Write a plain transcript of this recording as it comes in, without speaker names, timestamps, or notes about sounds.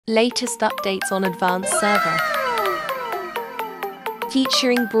Latest updates on Advanced Server.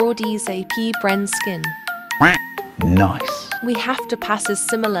 Featuring BROADY'S AP BREAN skin. Nice. We have to pass is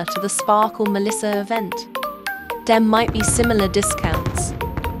similar to the Sparkle Melissa event. There might be similar discounts.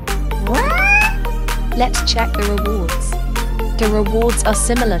 Let's check the rewards. The rewards are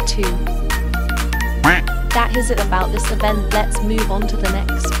similar too. That is it about this event. Let's move on to the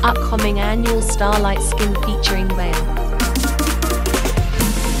next. Upcoming annual Starlight skin featuring Veil.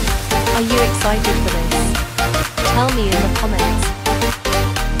 Are you excited for this? Tell me in the comments.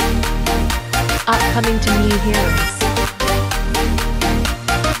 Upcoming to new heroes.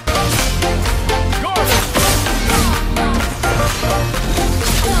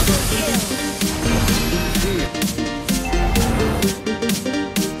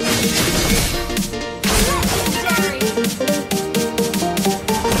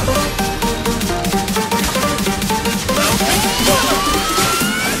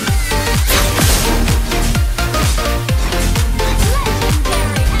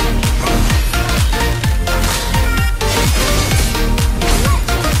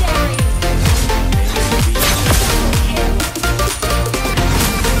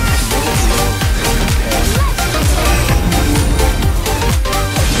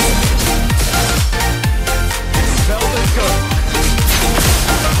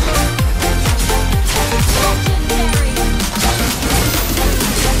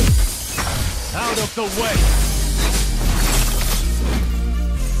 The way.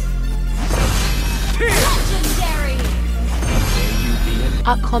 Legendary.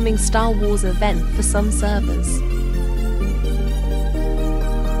 Upcoming Star Wars event for some servers.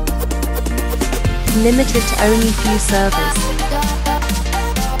 Limited to only few servers.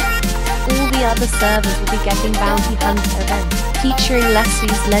 All the other servers will be getting Bounty Hunter event featuring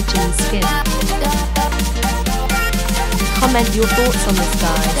Leslie's Legend skin. Comment your thoughts on this,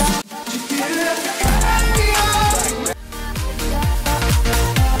 guys.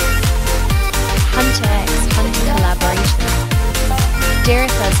 Hunter X Hunter collaboration.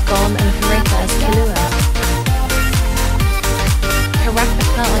 Diritha's gone and Diritha's killing